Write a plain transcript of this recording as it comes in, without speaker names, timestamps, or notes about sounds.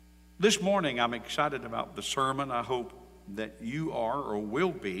This morning, I'm excited about the sermon. I hope that you are or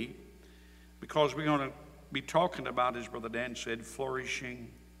will be, because we're going to be talking about, as Brother Dan said, flourishing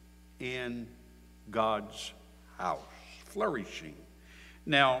in God's house. Flourishing.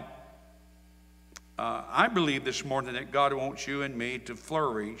 Now, I believe this morning that God wants you and me to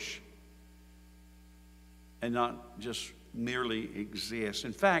flourish and not just merely exist.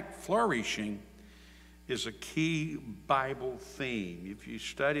 In fact, flourishing is a key Bible theme. If you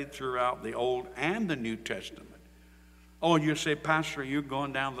study throughout the Old and the New Testament. Oh, and you say, Pastor, you're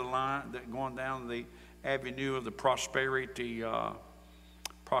going down the line, going down the avenue of the prosperity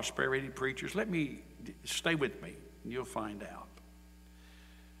preachers. Stay with me, and you'll find out.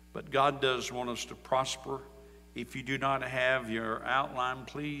 But God does want us to prosper. If you do not have your outline,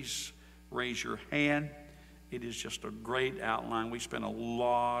 please raise your hand. It is just a great outline. We spent a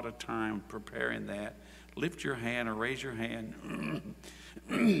lot of time preparing that. Lift your hand or raise your hand.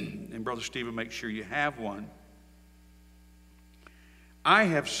 And Brother Stephen, make sure you have one. I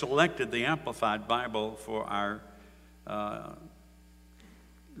have selected the Amplified Bible for our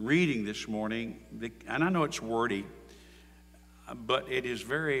reading this morning. And I know it's wordy, but it is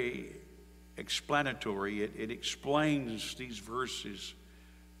very explanatory. It explains these verses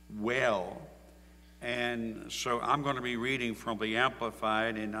well. And so I'm going to be reading from the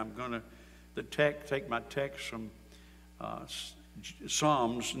Amplified, and I'm going to take my text from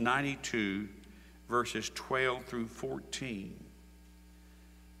Psalms 92, verses 12 through 14.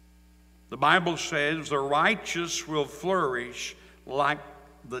 The Bible says, the righteous will flourish like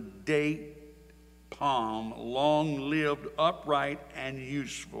the date palm, long-lived, upright, and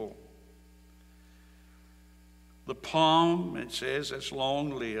useful. The palm, it says, that's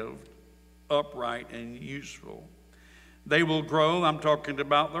long-lived, upright, and useful. They will grow, I'm talking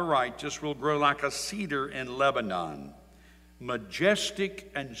about the righteous, will grow like a cedar in Lebanon,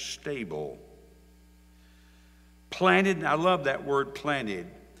 majestic and stable. Planted, I love that word planted.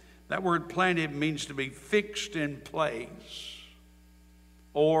 That word planted means to be fixed in place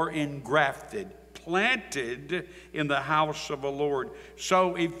or engrafted, planted in the house of the Lord.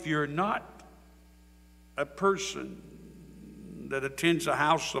 So if you're not a person that attends the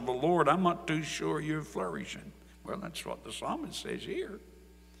house of the Lord, I'm not too sure you're flourishing. Well, that's what the psalmist says here.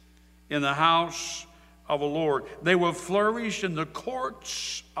 In the house of the Lord. They will flourish in the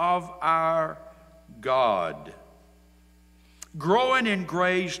courts of our God. Growing in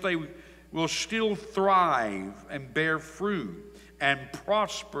grace, they will still thrive and bear fruit and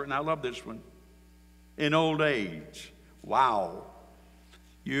prosper. And I love this one. In old age. Wow.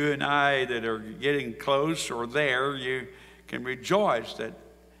 You and I that are getting close or there, you can rejoice that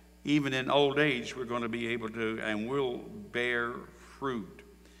even in old age, we're going to be able to and will bear fruit.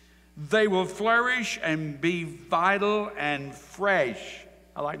 They will flourish and be vital and fresh.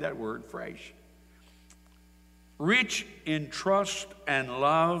 I like that word, fresh. Rich in trust and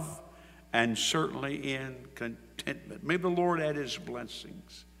love, and certainly in contentment. May the Lord add his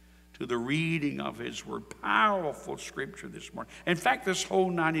blessings to the reading of his word. Powerful scripture this morning. In fact, this whole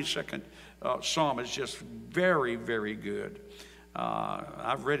 92nd psalm is just very, very good.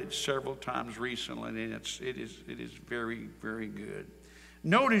 I've read it several times recently, and it is very, very good.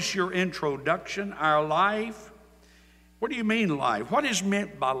 Notice your introduction, our life. What do you mean life? What is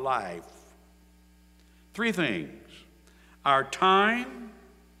meant by life? Three things. Our time,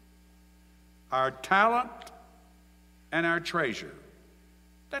 our talent, and our treasure.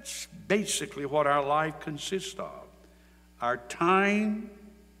 That's basically what our life consists of. Our time,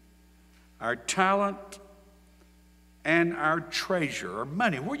 our talent, and our treasure, or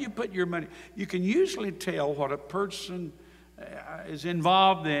money. Where do you put your money? You can usually tell what a person is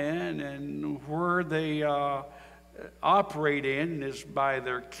involved in and where they operate in is by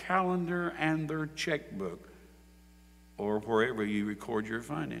their calendar and their checkbook, or wherever you record your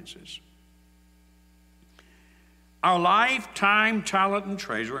finances. Our life, time, talent, and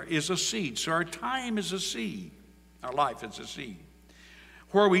treasure is a seed. So our time is a seed. Our life is a seed.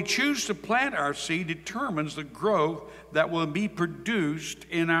 Where we choose to plant our seed determines the growth that will be produced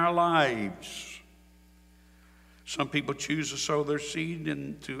in our lives. Some people choose to sow their seed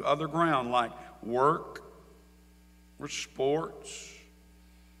into other ground like work or sports.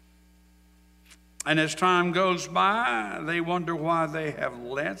 And as time goes by, they wonder why they have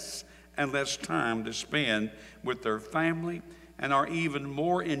less and less time to spend with their family and are even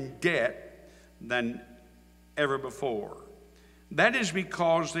more in debt than ever before. That is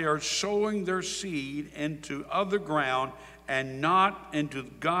because they are sowing their seed into other ground and not into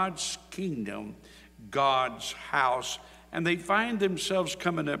God's kingdom, God's house. And they find themselves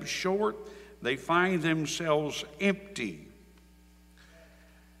coming up short. They find themselves empty.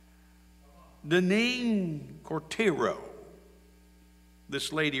 Deneen Cortero,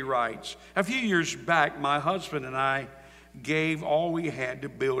 this lady writes, a few years back, my husband and I gave all we had to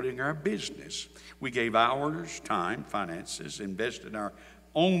building our business. We gave hours, time, finances, invested our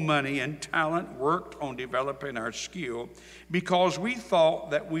own money and talent, worked on developing our skill because we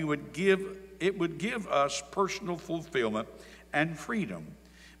thought that it would give us personal fulfillment and freedom.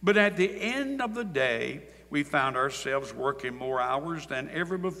 But at the end of the day, we found ourselves working more hours than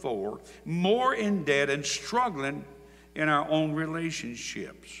ever before, more in debt and struggling in our own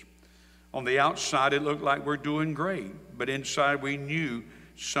relationships. On the outside, it looked like we're doing great, but inside we knew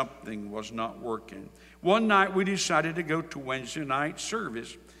something was not working. One night we decided to go to Wednesday night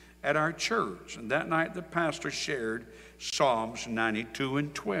service at our church, and that night the pastor shared Psalms 92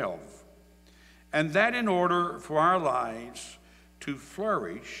 and 12, and that in order for our lives to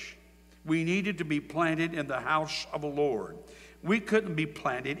flourish, we needed to be planted in the house of the Lord. We couldn't be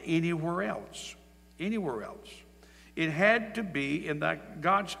planted anywhere else. Anywhere else. It had to be in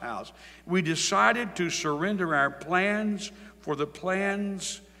God's house. We decided to surrender our plans for the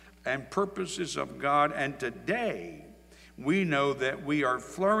plans and purposes of God. And today, we know that we are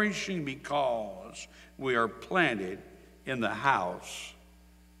flourishing because we are planted in the house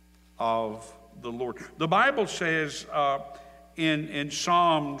of the Lord. The Bible says in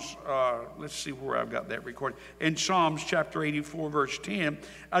Psalms, let's see where I've got that recorded. In Psalms chapter 84, verse 10,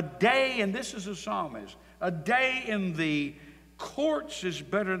 a day, and this is a psalmist, a day in the courts is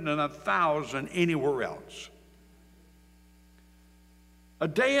better than 1,000 anywhere else. A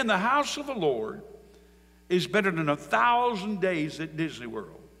day in the house of the Lord is better than 1,000 days at Disney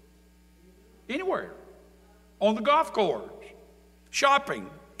World. Anywhere. On the golf course. Shopping.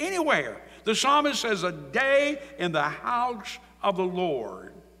 Anywhere. The psalmist says a day in the house of the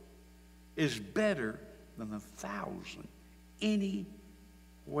Lord is better than 1,000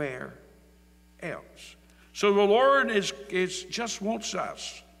 anywhere else. So the Lord is just wants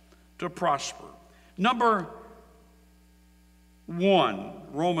us to prosper. Number 1,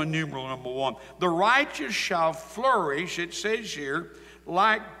 Roman numeral number 1. The righteous shall flourish, it says here,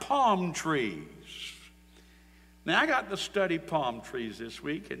 like palm trees. Now, I got to study palm trees this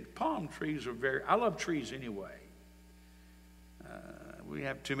week, and palm trees are I love trees anyway. We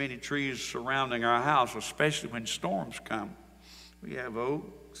have too many trees surrounding our house, especially when storms come. We have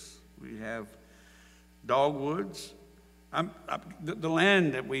oaks, we have dogwoods. The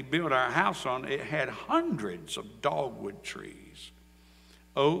land that we built our house on, it had hundreds of dogwood trees,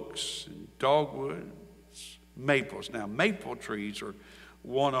 oaks and dogwoods, maples. Now, maple trees are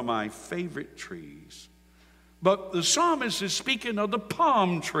one of my favorite trees. But the psalmist is speaking of the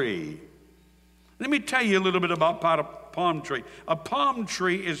palm tree. Let me tell you a little bit about a palm tree. A palm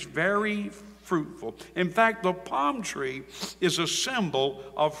tree is very fruitful. In fact, the palm tree is a symbol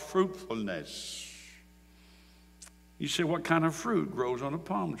of fruitfulness. You say, what kind of fruit grows on a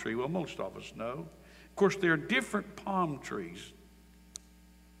palm tree? Well, most of us know. Of course, there are different palm trees.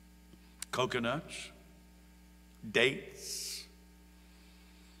 Coconuts, dates,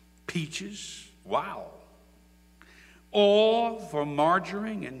 peaches. Wow. Oil for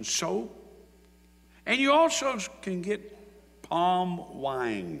margarine and soap. And you also can get palm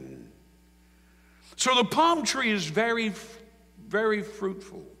wine. So the palm tree is very, very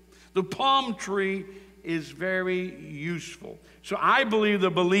fruitful. The palm tree is very useful. So I believe the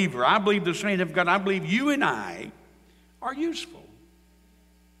believer, I believe the saint of God, I believe you and I are useful.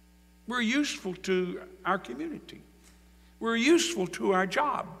 We're useful to our community. We're useful to our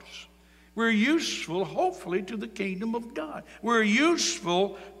jobs. We're useful, hopefully, to the kingdom of God. We're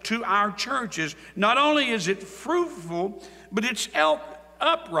useful to our churches. Not only is it fruitful, but it's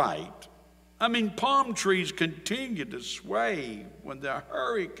upright. I mean, palm trees continue to sway when the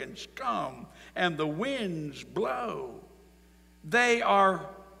hurricanes come and the winds blow. They are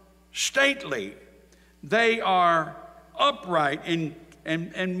stately. They are upright.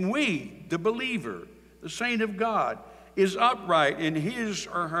 And we, the believer, the saint of God, is upright in his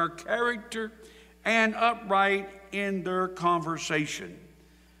or her character and upright in their conversation.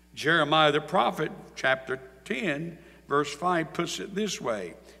 Jeremiah the prophet, chapter 10, verse 5, puts it this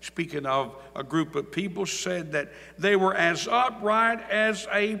way. Speaking of a group of people, said that they were as upright as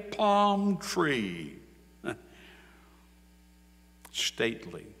a palm tree.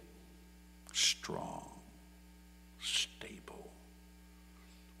 Stately, strong, stable.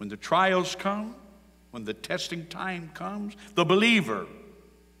 When the trials come, when the testing time comes, the believer,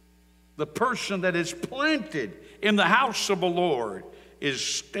 the person that is planted in the house of the Lord, is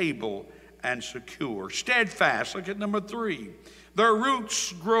stable and secure. Steadfast. Look at number 3. Their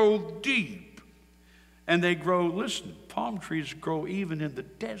roots grow deep. And they grow, listen, palm trees grow even in the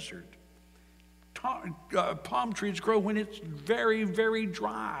desert. palm trees grow when it's very, very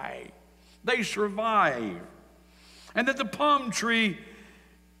dry. They survive. And that the palm tree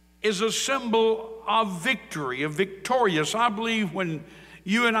is a symbol of victory, of victorious. I believe when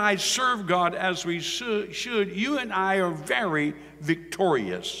you and I serve God as we should, you and I are very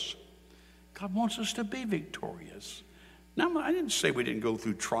victorious. God wants us to be victorious. Now, I didn't say we didn't go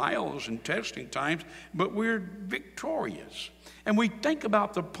through trials and testing times, but we're victorious. And we think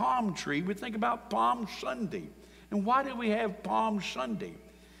about the palm tree, we think about Palm Sunday. And why do we have Palm Sunday?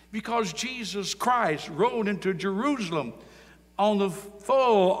 Because Jesus Christ rode into Jerusalem on the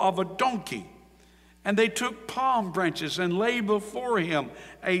foal of a donkey. And they took palm branches and laid before him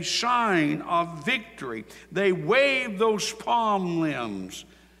a sign of victory. They waved those palm limbs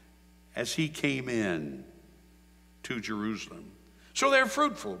as he came in to Jerusalem. So they're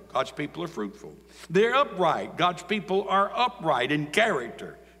fruitful. God's people are fruitful. They're upright. God's people are upright in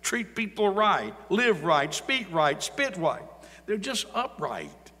character. Treat people right, live right, speak right, spit right. They're just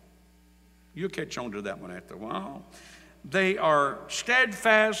upright. You'll catch on to that one after a while. They are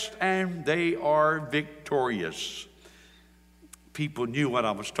steadfast and they are victorious. People knew what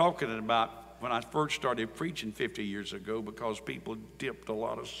I was talking about when I first started preaching 50 years ago because people dipped a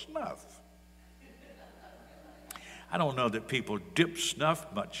lot of snuff. I don't know that people dip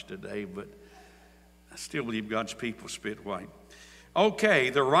snuff much today, but I still believe God's people spit white. Okay,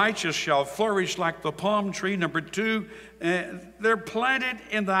 the righteous shall flourish like the palm tree. Number 2, they're planted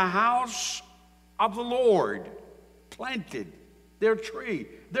in the house of the Lord. Planted. They're a tree.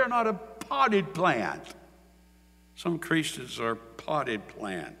 They're not a potted plant. Some Christians are potted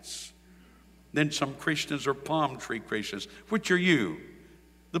plants. Then some Christians are palm tree Christians. Which are you?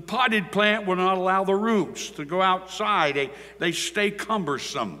 The potted plant will not allow the roots to go outside. They stay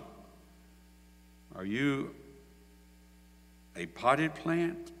cumbersome. Are you a potted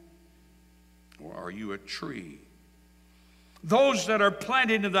plant or are you a tree? Those that are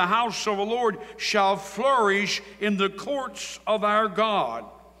planted in the house of the Lord shall flourish in the courts of our God.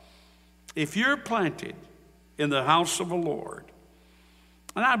 If you're planted in the house of the Lord,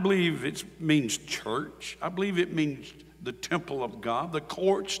 and I believe it means church. I believe it means the temple of God, the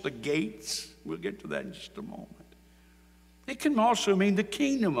courts, the gates. We'll get to that in just a moment. It can also mean the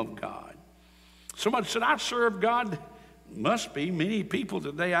kingdom of God. Somebody said, I serve God. Must be many people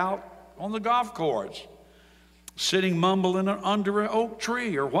today out on the golf course, sitting mumbling under an oak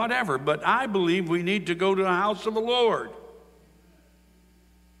tree or whatever. But I believe we need to go to the house of the Lord.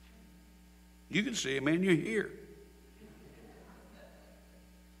 You can see it, man, you're here.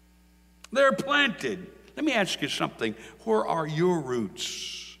 They're planted. Let me ask you something. Where are your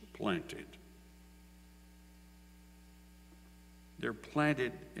roots planted? They're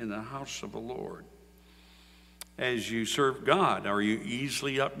planted in the house of the Lord. As you serve God, are you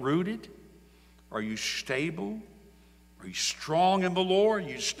easily uprooted? Are you stable? Are you strong in the Lord?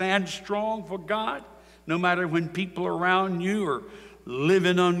 You stand strong for God, no matter when people around you are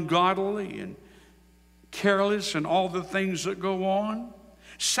living ungodly and careless and all the things that go on.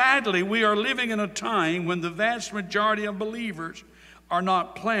 Sadly, we are living in a time when the vast majority of believers are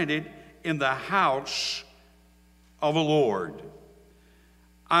not planted in the house of the Lord.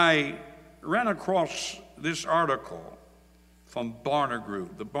 I ran across this article from Barna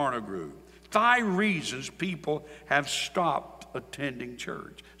Group, the Barna Group. 5 reasons people have stopped attending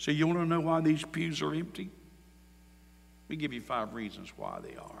church. So you want to know why these pews are empty? Let me give you 5 reasons why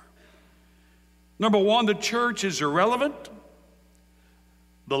they are. Number 1, the church is irrelevant.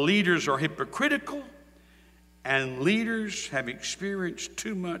 The leaders are hypocritical. And leaders have experienced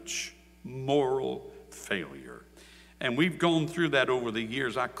too much moral failure. And we've gone through that over the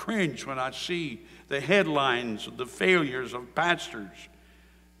years. I cringe when I see the headlines of the failures of pastors,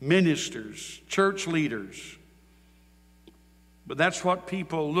 ministers, church leaders. But that's what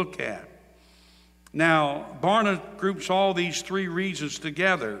people look at. Now, Barna groups all these 3 reasons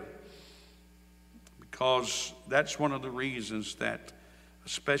together because that's one of the reasons that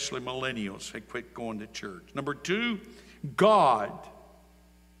especially millennials have quit going to church. Number 2, God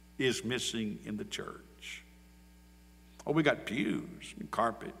is missing in the church. Oh, we got pews and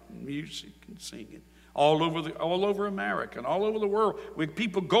carpet and music and singing all over America and all over the world.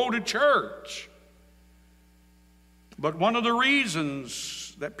 People go to church. But one of the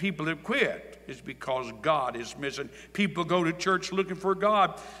reasons that people have quit is because God is missing. People go to church looking for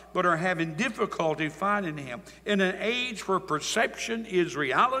God, but are having difficulty finding Him. In an age where perception is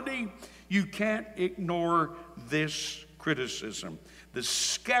reality, you can't ignore this criticism. The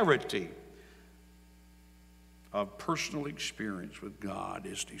scarcity of personal experience with God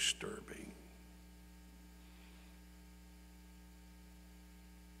is disturbing.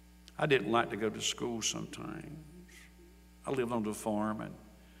 I didn't like to go to school sometimes. I lived on the farm, and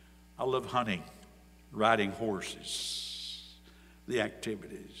I loved hunting, riding horses, the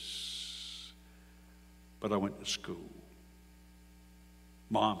activities. But I went to school.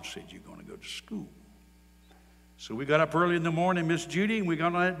 Mom said, "You're going to go to school." So we got up early in the morning, Miss Judy, and we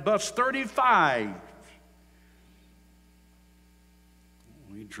got on that bus 35.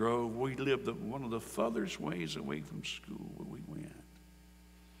 We drove. We lived one of the furthest ways away from school where we went.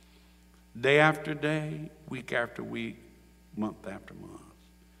 Day after day, week after week, month after month.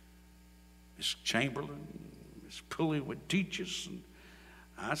 Miss Chamberlain, Miss Pulley would teach us, and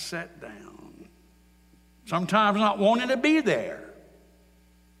I sat down. Sometimes not wanting to be there.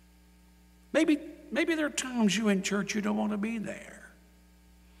 Maybe there are times you in church you don't want to be there.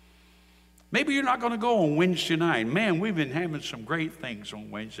 Maybe you're not going to go on Wednesday night. Man, we've been having some great things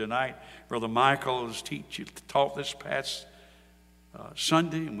on Wednesday night. Brother Michael has taught this past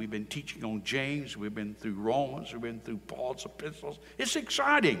Sunday, and we've been teaching on James. We've been through Romans. We've been through Paul's epistles. It's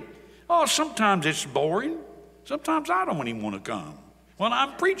exciting. Oh, sometimes it's boring. Sometimes I don't even want to come when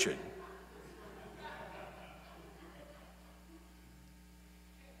I'm preaching.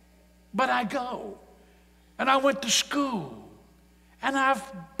 But I go, and I went to school, and I've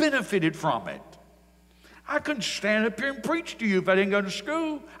benefited from it. I couldn't stand up here and preach to you if I didn't go to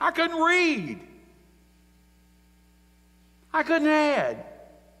school. I couldn't read. I couldn't add.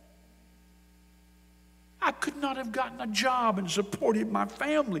 I could not have gotten a job and supported my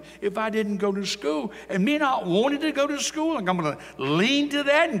family if I didn't go to school. And me not wanting to go to school, like I'm going to lean to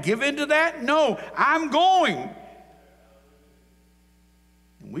that and give in to that? No, I'm going.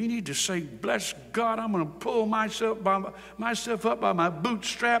 We need to say, bless God, I'm going to pull myself up by my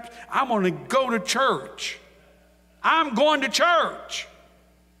bootstraps. I'm going to go to church. I'm going to church.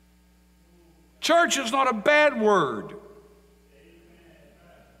 Church is not a bad word.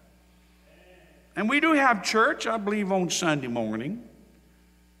 And we do have church, I believe, on Sunday morning.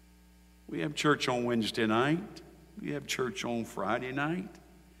 We have church on Wednesday night. We have church on Friday night.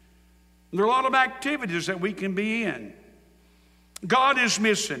 There are a lot of activities that we can be in. God is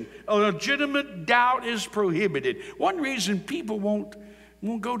missing. A legitimate doubt is prohibited. One reason people won't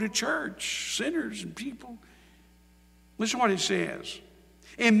go to church, sinners and people, listen to what it says.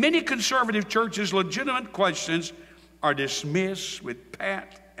 In many conservative churches, legitimate questions are dismissed with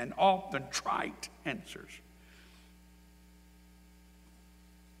pat and often trite answers.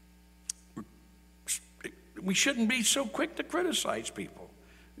 We shouldn't be so quick to criticize people.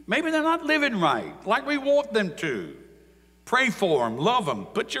 Maybe they're not living right like we want them to. Pray for them, love them,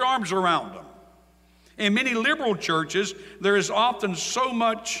 put your arms around them. In many liberal churches, there is often so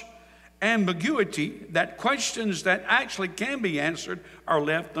much ambiguity that questions that actually can be answered are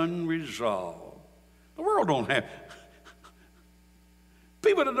left unresolved. The world don't have,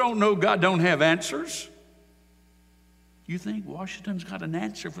 people that don't know God don't have answers. You think Washington's got an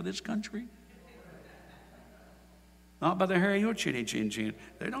answer for this country? Not by the hair of your chinny chin chin.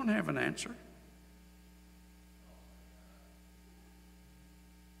 They don't have an answer.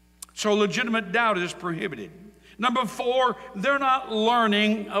 So legitimate doubt is prohibited. Number 4, they're not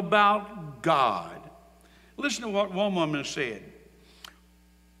learning about God. Listen to what one woman said.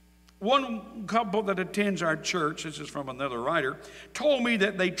 One couple that attends our church, this is from another writer, told me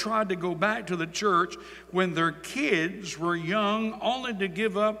that they tried to go back to the church when their kids were young, only to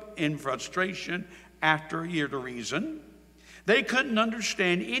give up in frustration after a year. The reason? They couldn't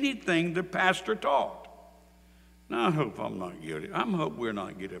understand anything the pastor taught. Now, I hope I'm not guilty. I hope we're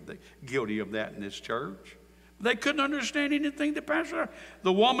not guilty of that in this church. They couldn't understand anything the pastor.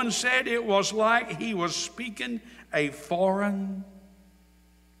 The woman said it was like he was speaking a foreign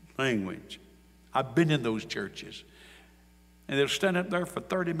language. I've been in those churches. And they'll stand up there for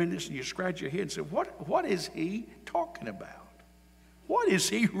 30 minutes and you scratch your head and say, what is he talking about? What is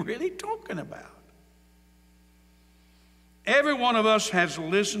he really talking about? Every one of us has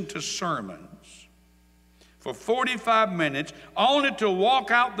listened to sermons for 45 minutes, only to walk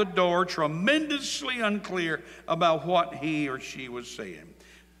out the door tremendously unclear about what he or she was saying.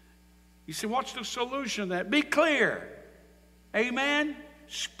 You say, what's the solution to that? Be clear. Amen?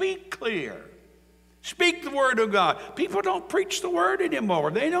 Speak clear. Speak the word of God. People don't preach the word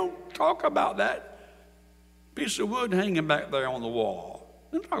anymore. They don't talk about that piece of wood hanging back there on the wall.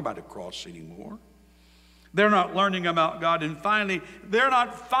 They don't talk about the cross anymore. They're not learning about God. And finally, they're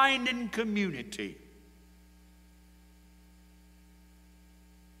not finding community.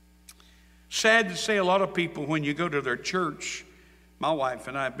 Sad to say, a lot of people, when you go to their church, my wife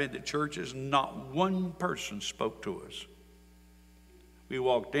and I have been to churches, not one person spoke to us. We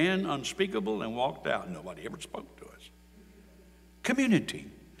walked in, unspeakable, and walked out. Nobody ever spoke to us. Community.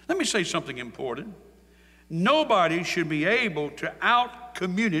 Let me say something important. Nobody should be able to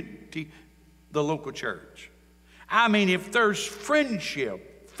out-community the local church. I mean, if there's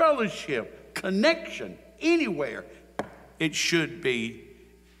friendship, fellowship, connection anywhere, it should be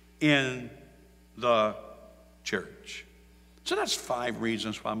in the church. So that's 5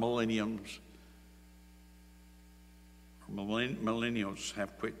 reasons why millennials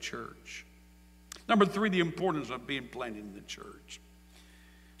have quit church. Number 3, the importance of being planted in the church.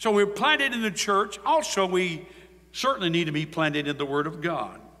 So we're planted in the church. Also, we certainly need to be planted in the Word of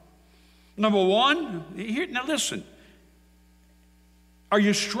God. Number 1, now listen. Are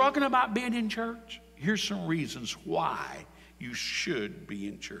you struggling about being in church? Here's some reasons why you should be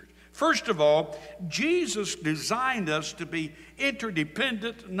in church. First of all, Jesus designed us to be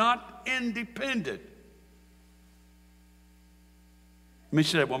interdependent, not independent. Let me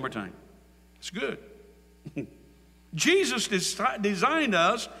say that one more time. It's good. Jesus designed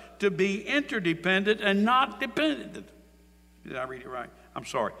us to be interdependent and not dependent. Did I read it right? I'm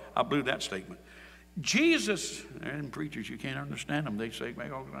sorry. I blew that statement. Jesus, and preachers, you can't understand them. They say,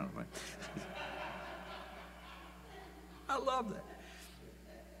 make all kinds of things. I love that.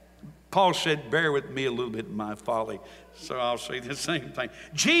 Paul said, bear with me a little bit in my folly. So I'll say the same thing.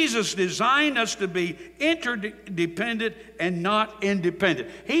 Jesus designed us to be interdependent and not independent.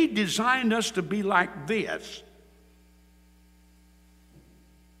 He designed us to be like this.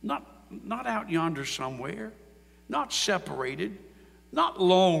 Not out yonder somewhere. Not separated. Not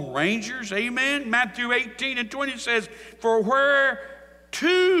lone rangers. Amen. Matthew 18:20 says, for where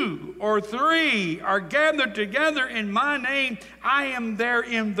 2 or 3 are gathered together in my name, I am there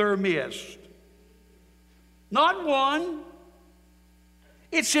in their midst. Not one.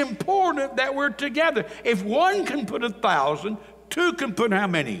 It's important that we're together. If one can put 1,000, 2 can put how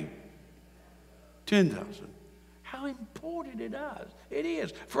many? 10,000. How important it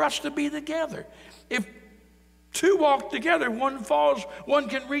is for us to be together. If 2 walk together, one falls, one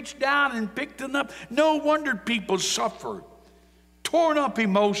can reach down and pick them up. No wonder people suffer. Torn up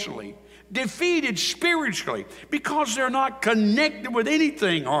emotionally, defeated spiritually, because they're not connected with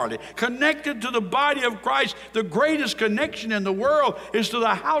anything hardly. Connected to the body of Christ. The greatest connection in the world is to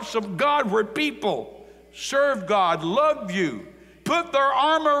the house of God, where people serve God, love you, put their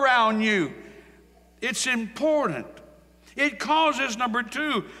arm around you. It's important. It causes, number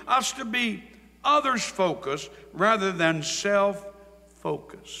 2, us to be others focused rather than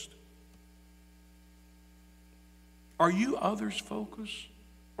self-focused. Are you others focused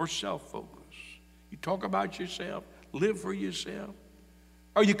or self-focused? You talk about yourself, live for yourself.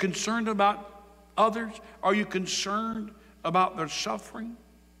 Are you concerned about others? Are you concerned about their suffering?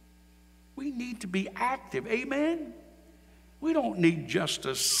 We need to be active, amen? We don't need just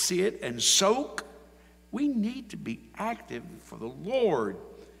to sit and soak. We need to be active for the Lord.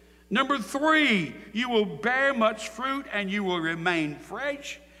 Number 3, you will bear much fruit and you will remain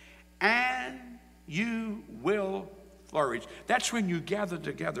fresh and you will flourish. That's when you gather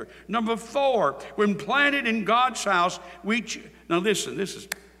together. Number 4, when planted in God's house, now listen, this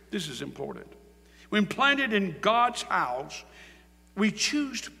is important. When planted in God's house, we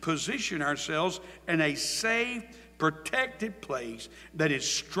choose to position ourselves in a safe, protected place that is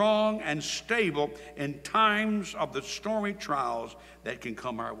strong and stable in times of the stormy trials that can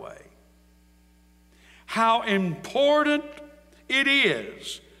come our way. How important it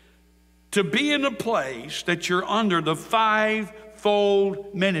is to be in a place that you're under the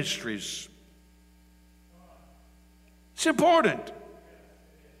 5-fold ministries. It's important.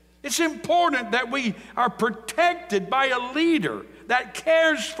 It's important that we are protected by a leader that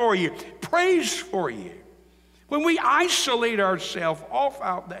cares for you, prays for you. When we isolate ourselves off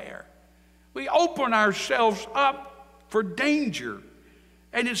out there, we open ourselves up for danger.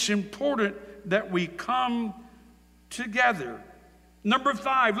 And it's important that we come together. Number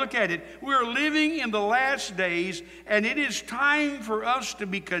 5, look at it. We're living in the last days, and it is time for us to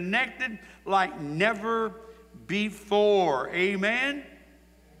be connected like never before. Amen?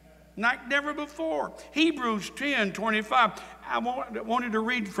 Like never before. Hebrews 10:25. I wanted to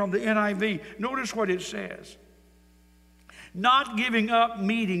read from the NIV. Notice what it says. Not giving up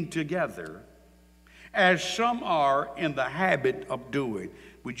meeting together, as some are in the habit of doing.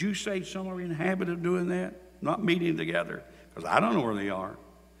 Would you say some are in the habit of doing that? Not meeting together? Because I don't know where they are.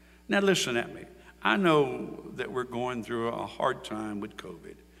 Now listen at me. I know that we're going through a hard time with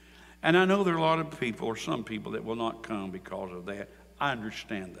COVID. And I know there are a lot of people, or some people, that will not come because of that. I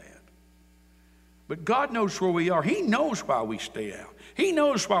understand that. But God knows where we are. He knows why we stay out. He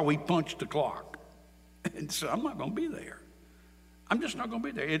knows why we punch the clock. And so I'm not going to be there. I'm just not going to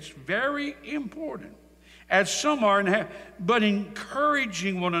be there. It's very important. as some are, but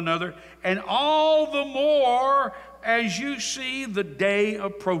encouraging one another, and all the more as you see the day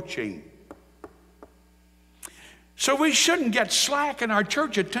approaching. So we shouldn't get slack in our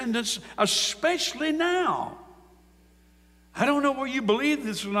church attendance, especially now. I don't know whether you believe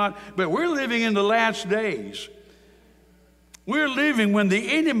this or not, but we're living in the last days. We're living when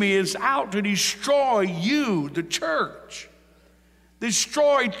the enemy is out to destroy you, the church,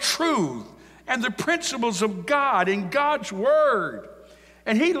 destroy truth and the principles of God in God's Word.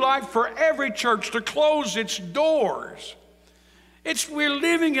 And He'd like for every church to close its doors. We're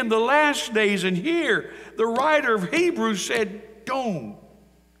living in the last days, and here the writer of Hebrews said, don't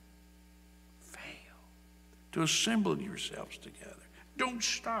fail to assemble yourselves together. Don't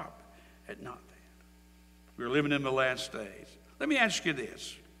stop at nothing. We're living in the last days. Let me ask you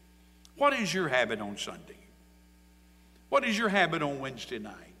this. What is your habit on Sunday? What is your habit on Wednesday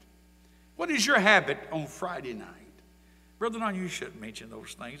night? What is your habit on Friday night? Brother, no, you shouldn't mention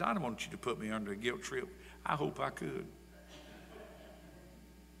those things. I don't want you to put me under a guilt trip. I hope I could.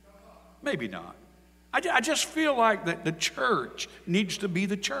 Maybe not. I just feel like that the church needs to be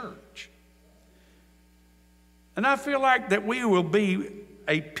the church. And I feel like that we will be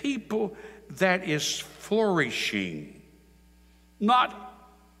a people that is flourishing, not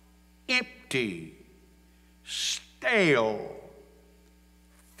empty, stale,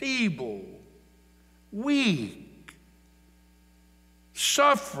 feeble, weak,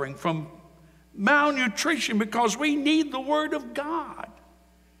 suffering from malnutrition, because we need the Word of God.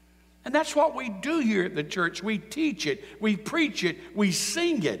 And that's what we do here at the church. We teach it, we preach it, we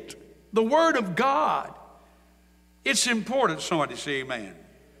sing it. The Word of God. It's important. Somebody say amen.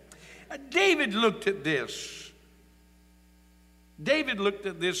 David looked at this. David looked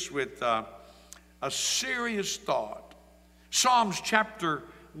at this with a serious thought. Psalms chapter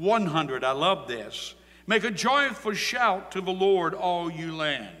 100, I love this. Make a joyful shout to the Lord, all you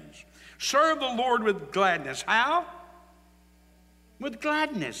lands. Serve the Lord with gladness. How? With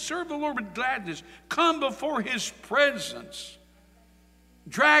gladness. Serve the Lord with gladness. Come before His presence.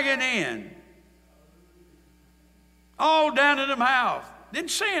 Dragging in. All down in the mouth. Didn't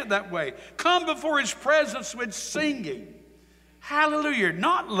say it that way. Come before His presence with singing. Hallelujah.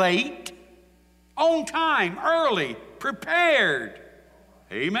 Not late. On time. Early. Prepared.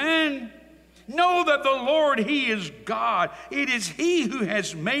 Amen. Know that the Lord, He is God. It is He who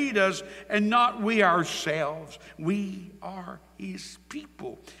has made us and not we ourselves. We are His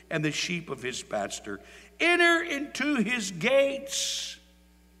people and the sheep of His pasture. Enter into His gates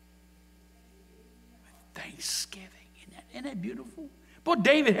with thanksgiving. Isn't that beautiful? Boy,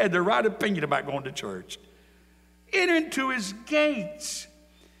 David had the right opinion about going to church. Enter into His gates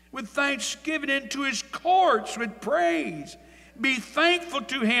with thanksgiving, into His courts with praise. Be thankful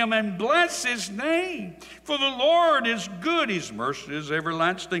to Him and bless His name. For the Lord is good. His mercy is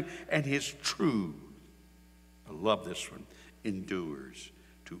everlasting, and His truth, I love this one, endures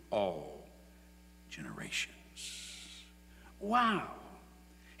to all generations. Wow.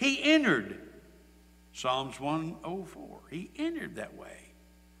 He entered Psalms 104. He entered that way.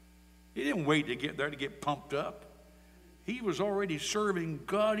 He didn't wait to get there to get pumped up. He was already serving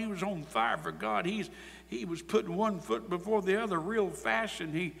God. He was on fire for God. He was putting one foot before the other real fast,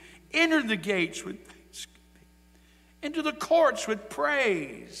 and he entered the gates with thanksgiving, into the courts with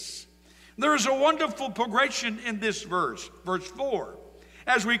praise. There is a wonderful progression in this verse. Verse 4.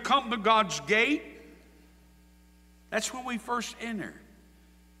 As we come to God's gate, that's when we first enter.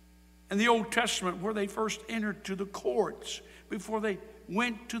 In the Old Testament, where they first entered to the courts before they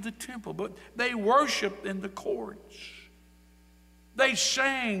went to the temple. But they worshiped in the courts. They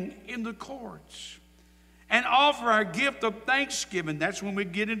sang in the courts. And offer our gift of thanksgiving. That's when we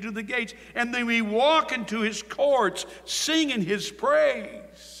get into the gates. And then we walk into His courts singing His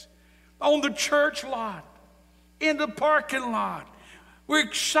praise. On the church lot. In the parking lot. We're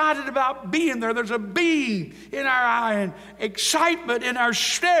excited about being there. There's a beam in our eye and excitement in our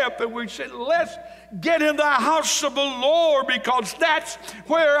step. And we said, let's get in the house of the Lord, because that's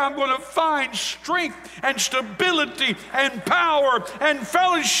where I'm going to find strength and stability and power and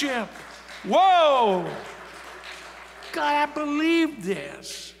fellowship. Whoa. God, I believe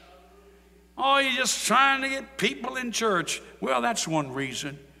this. Oh, you're just trying to get people in church. Well, that's one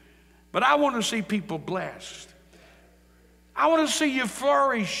reason. But I want to see people blessed. I want to see you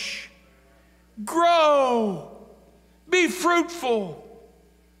flourish, grow, be fruitful.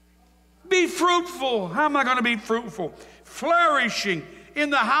 Be fruitful. How am I going to be fruitful? Flourishing in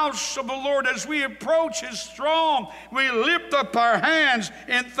the house of the Lord, as we approach His throne, we lift up our hands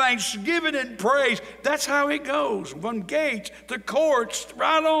in thanksgiving and praise. That's how it goes. From gates to courts,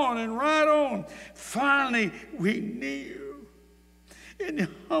 right on and right on. Finally, we kneel in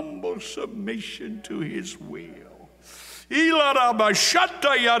humble submission to His will.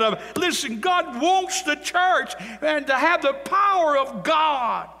 Listen, God wants the church and to have the power of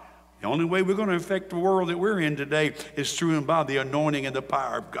God. The only way we're going to affect the world that we're in today is through and by the anointing and the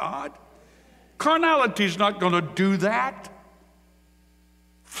power of God. Carnality is not going to do that.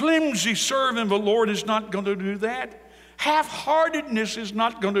 Flimsy serving the Lord is not going to do that. Half-heartedness is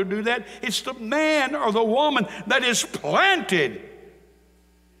not going to do that. It's the man or the woman that is planted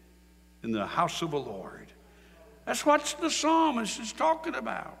in the house of the Lord. That's what the psalmist is talking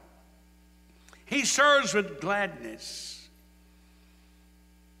about. He serves with gladness.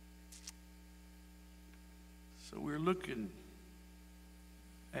 So we're looking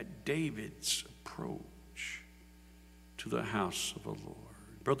at David's approach to the house of the Lord.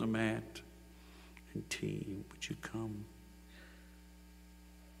 Brother Matt and team, would you come?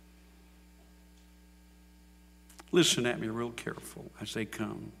 Listen at me real careful as they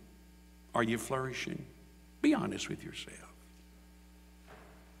come. Are you flourishing? Be honest with yourself.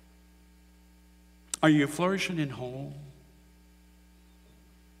 Are you flourishing in home?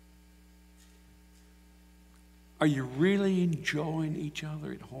 Are you really enjoying each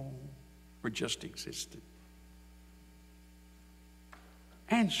other at home or just existing?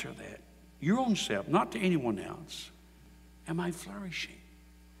 Answer that. Your own self, not to anyone else. Am I flourishing?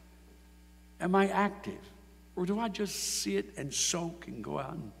 Am I active? Or do I just sit and soak and go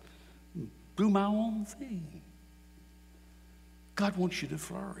out and do my own thing? God wants you to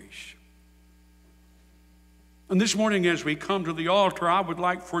flourish. And this morning as we come to the altar, I would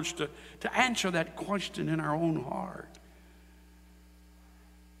like for us to answer that question in our own heart.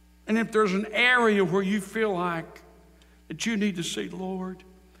 And if there's an area where you feel like that you need to say, Lord,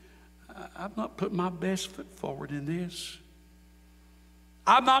 I've not put my best foot forward in this.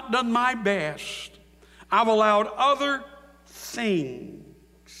 I've not done my best. I've allowed other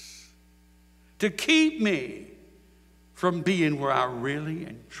things to keep me from being where I really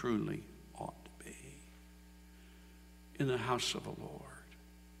and truly ought to be, in the house of the Lord.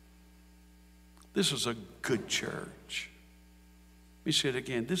 This is a good church. Let me say it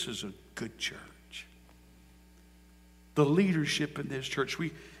again. This is a good church. The leadership in this church,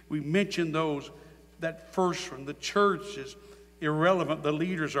 we mentioned those, that first one, the church is irrelevant. The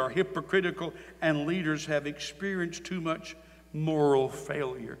leaders are hypocritical, and leaders have experienced too much moral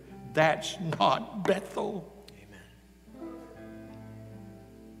failure. That's not Bethel. Amen.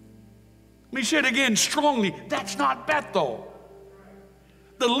 Let me say it again strongly. That's not Bethel.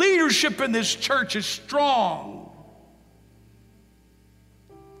 The leadership in this church is strong,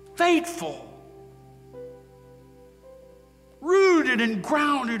 faithful, rooted and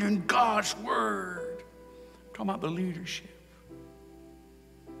grounded in God's word. I'm talking about the leadership.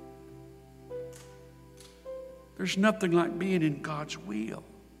 There's nothing like being in God's will.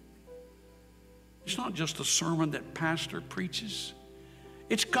 It's not just a sermon that pastor preaches.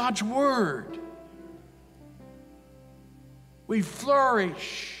 It's God's word. We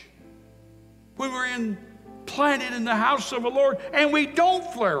flourish when we're planted in the house of the Lord, and we don't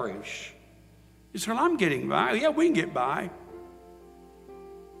flourish. You say, well, I'm getting by. Yeah, we can get by.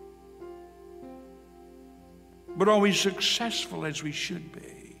 But are we successful as we should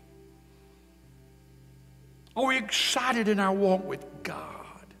be? Are we excited in our walk with God?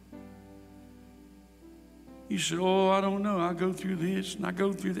 You say, oh, I don't know. I go through this and I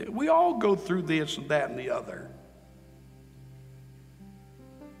go through that. We all go through this and that and the other.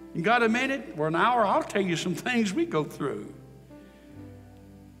 You got a minute or an hour? I'll tell you some things we go through.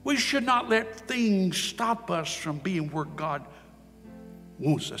 We should not let things stop us from being where God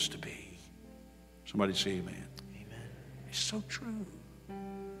wants us to be. Somebody say amen. Amen. It's so true.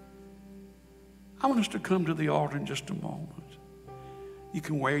 I want us to come to the altar in just a moment. You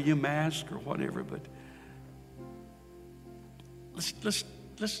can wear your mask or whatever, but let's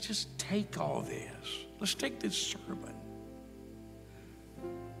just take all this. Let's take this sermon.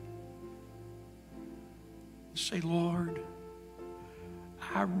 And say, Lord,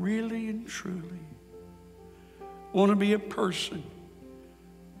 I really and truly want to be a person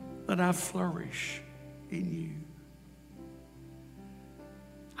that I flourish in you.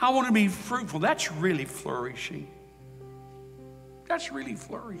 I want to be fruitful. That's really flourishing. That's really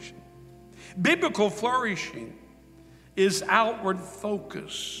flourishing. Biblical flourishing is outward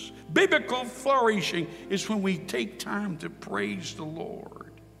focus. Biblical flourishing is when we take time to praise the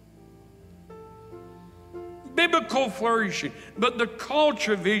Lord. biblical flourishing, but the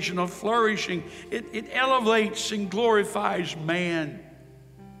culture vision of flourishing, it elevates and glorifies man.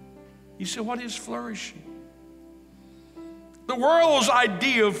 You say, what is flourishing? The world's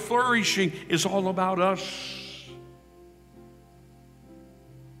idea of flourishing is all about us.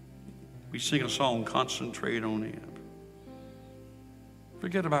 We sing a song, concentrate on Him.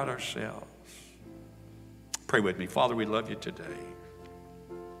 Forget about ourselves. Pray with me. Father, we love you today.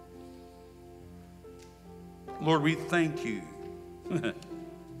 Lord, we thank you.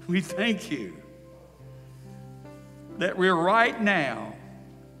 We thank you that we're right now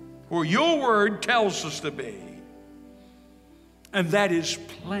where your word tells us to be. And that is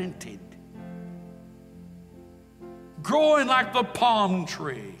planted, growing like the palm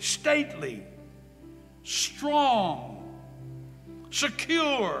tree, stately, strong,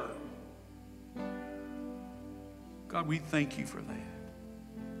 secure. God, we thank you for that.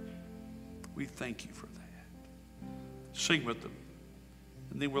 We thank you for that. Sing with them,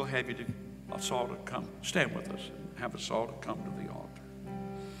 and then we'll have you to us all to come. Stand with us and have us all to come to the altar.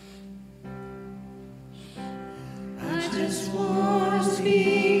 I just want to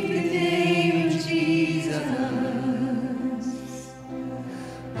speak the name of Jesus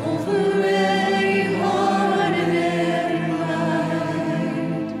over every heart and every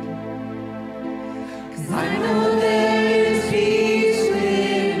mind. 'Cause I know there is peace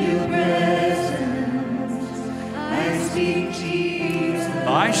within your presence. I speak Jesus.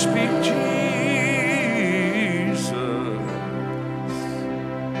 I speak Jesus.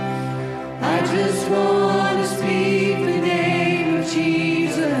 I just want to speak the name of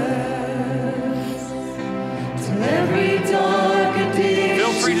Jesus till every dark addiction.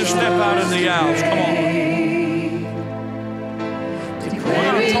 Feel free to step out in the aisles. Come on. We're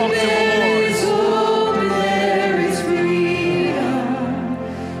going to talk to the Lord. There is hope and there is freedom.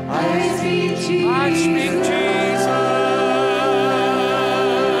 I speak Jesus. I speak Jesus.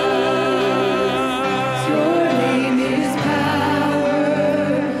 Your name is power.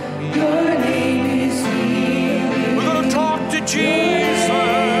 Your name is healing. We're going to talk to Jesus.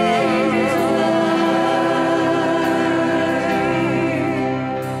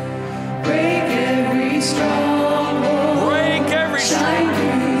 Break every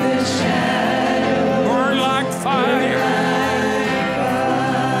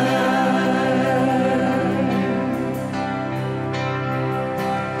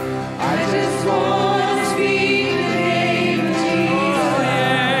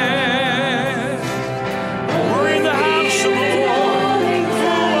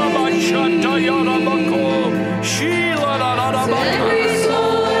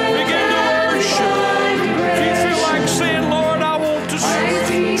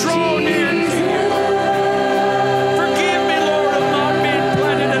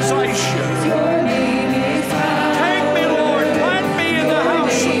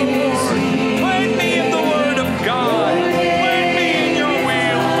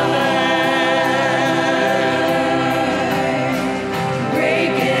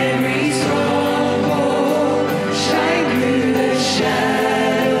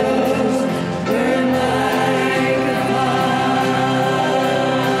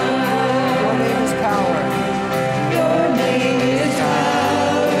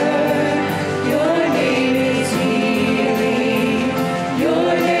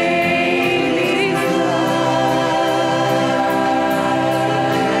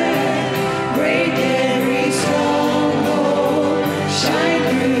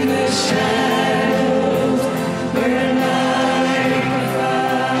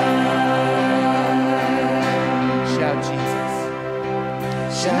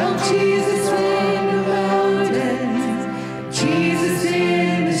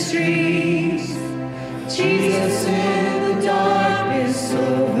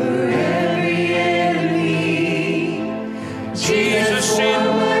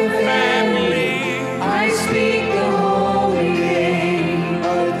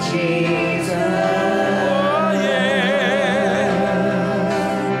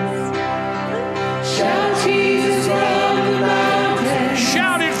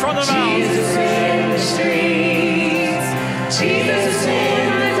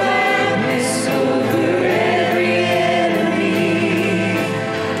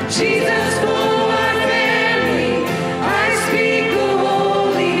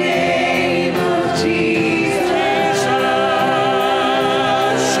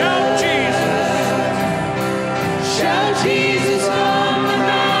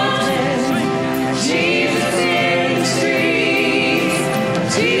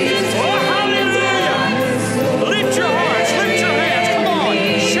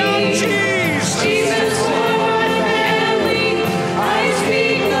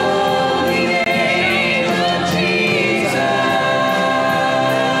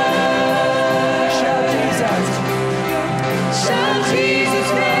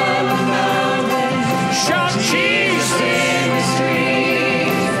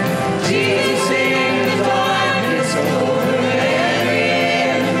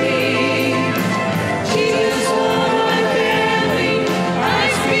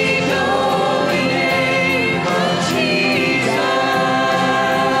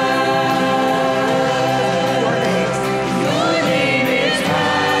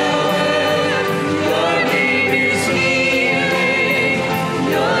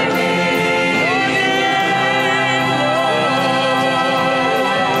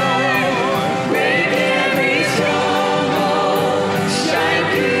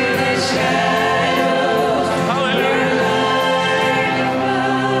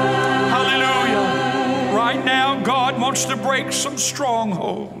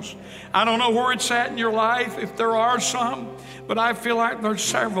strongholds. I don't know where it's at in your life, if there are some, but I feel like there's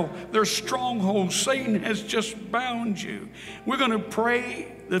several. There's strongholds. Satan has just bound you. We're going to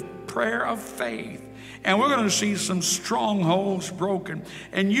pray the prayer of faith, and we're going to see some strongholds broken.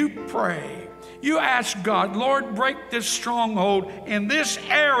 And you pray. You ask God, Lord, break this stronghold in this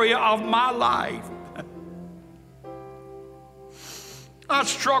area of my life. I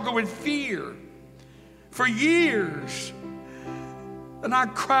struggled with fear for years. And I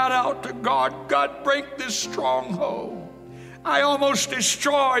cried out to God, God, break this stronghold. I almost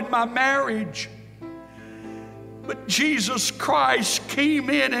destroyed my marriage. But Jesus Christ came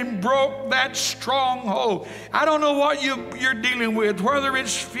in and broke that stronghold. I don't know what you're dealing with, whether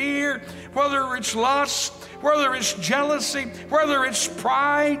it's fear, whether it's lust, whether it's jealousy, whether it's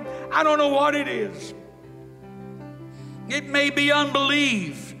pride. I don't know what it is. It may be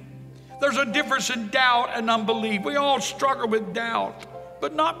unbelief. There's a difference in doubt and unbelief. We all struggle with doubt,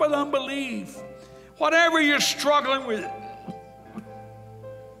 but not with unbelief. Whatever you're struggling with,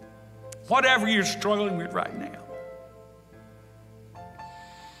 whatever you're struggling with right now,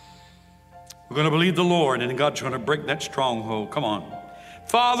 we're going to believe the Lord, and God's going to break that stronghold. Come on.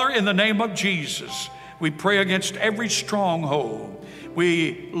 Father, in the name of Jesus, we pray against every stronghold.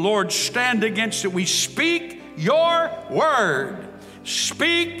 We, Lord, stand against it. We speak your word.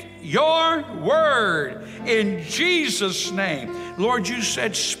 Speak your word in Jesus' name. Lord, you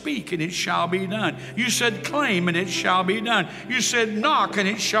said speak and it shall be done. You said claim and it shall be done. You said knock and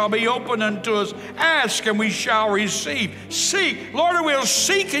it shall be opened unto us. Ask and we shall receive. Seek. Lord, we'll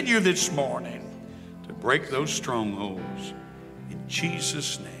seek in you this morning to break those strongholds. In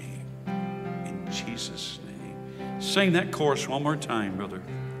Jesus' name. In Jesus' name. Sing that chorus one more time, brother.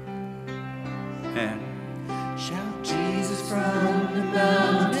 And shout Jesus from the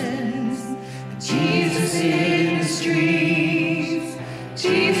mountains, Jesus in the streets,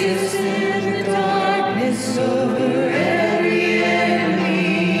 Jesus in the darkness over every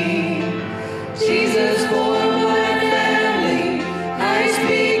enemy, Jesus for my family, I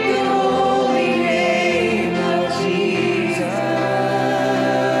speak the holy name of Jesus.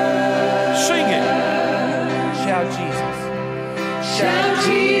 sing it. Shout Jesus. Shout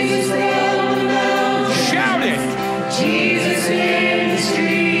Jesus from the mountains. Shout it. Jesus in the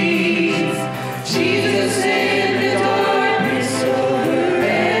streets, Jesus in the darkness over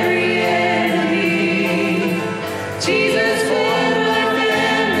every enemy, Jesus for my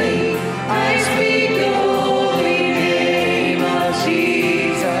family, I speak the holy name of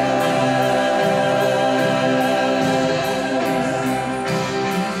Jesus.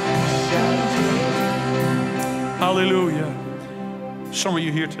 Hallelujah. Some of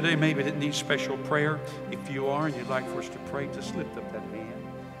you here today maybe that need special prayer. If you are and you'd like for us to pray, just lift up that hand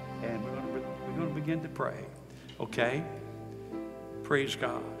and we're going to begin to pray. Okay? Praise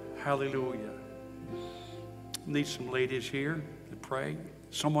God. Hallelujah. Need some ladies here to pray.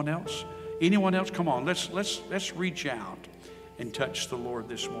 Someone else? Anyone else? Come on, let's reach out and touch the Lord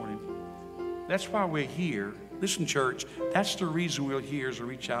this morning. That's why we're here. Listen, church, that's the reason we're here, is to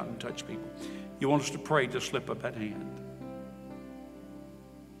reach out and touch people. You want us to pray, just slip up that hand.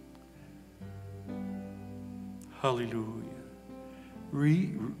 Hallelujah.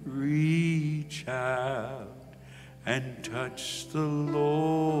 Reach out and touch the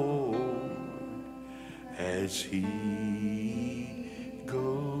Lord as He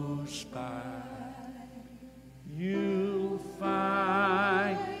goes by. You'll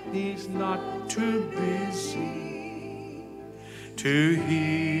find He's not too busy to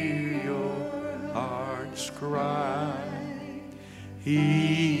hear your heart's cry.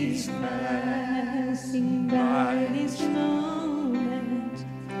 He's Passing by this moment,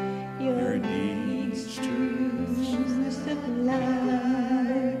 your needs to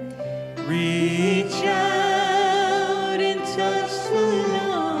supply. Reach out and touch the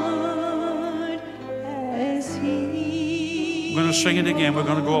Lord as He. We're going to sing it again. We're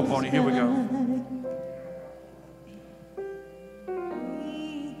going to go up on it. Here we go.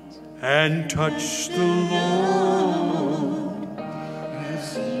 And touch the Lord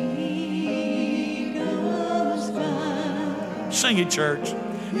As He goes by. Sing it, church.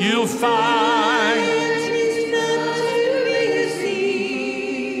 You'll find He's not too busy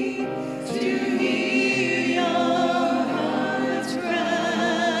to hear your heart's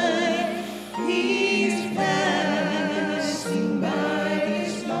cry. He's passing by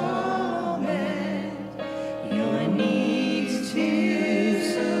this moment, your needs to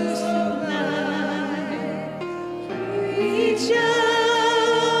supply. Reach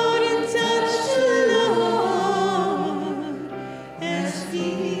out and touch the Lord as He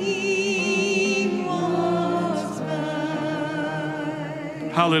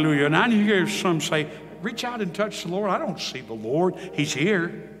Hallelujah. And I hear some say, reach out and touch the Lord. I don't see the Lord. He's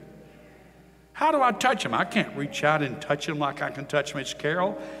here. How do I touch him? I can't reach out and touch him like I can touch Miss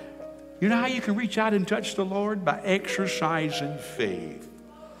Carol. You know how you can reach out and touch the Lord? By exercising faith.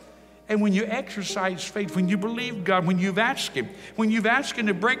 And when you exercise faith, when you believe God, when you've asked him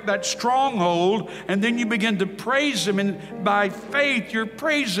to break that stronghold, and then you begin to praise him, and by faith you're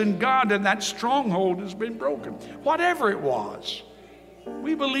praising God, and that stronghold has been broken. Whatever it was,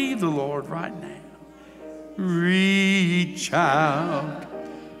 we believe the Lord right now. Reach out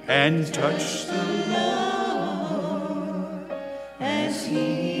and touch the Lord as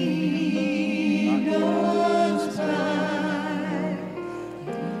he goes by.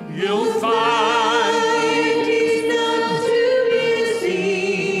 You'll find he's not too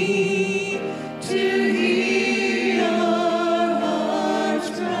busy to hear your heart's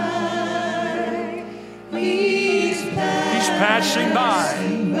cry. He's passing by.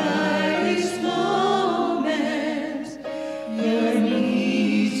 this moment, your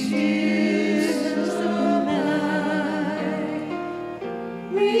needs to supply.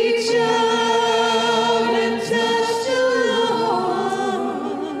 Reach out and touch the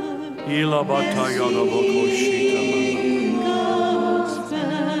Lord.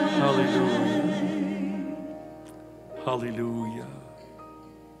 Hallelujah. Hallelujah.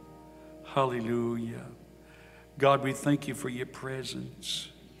 Hallelujah. God, we thank you for your presence.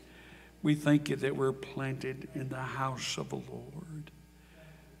 We thank you that we're planted in the house of the Lord.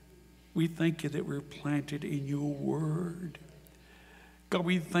 We thank you that we're planted in your word. God,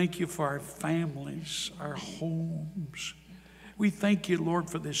 we thank you for our families, our homes. We thank you, Lord,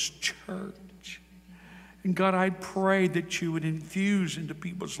 for this church. And God, I pray that you would infuse into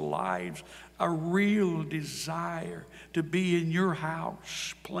people's lives a real desire to be in your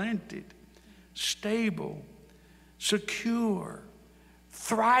house, planted, stable, secure,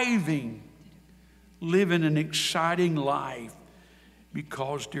 thriving, living an exciting life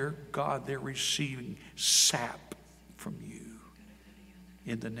because, dear God, they're receiving sap from you.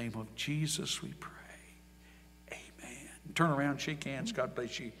 In the name of Jesus we pray. Amen. Turn around, shake hands. God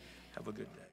bless you. Have a good day.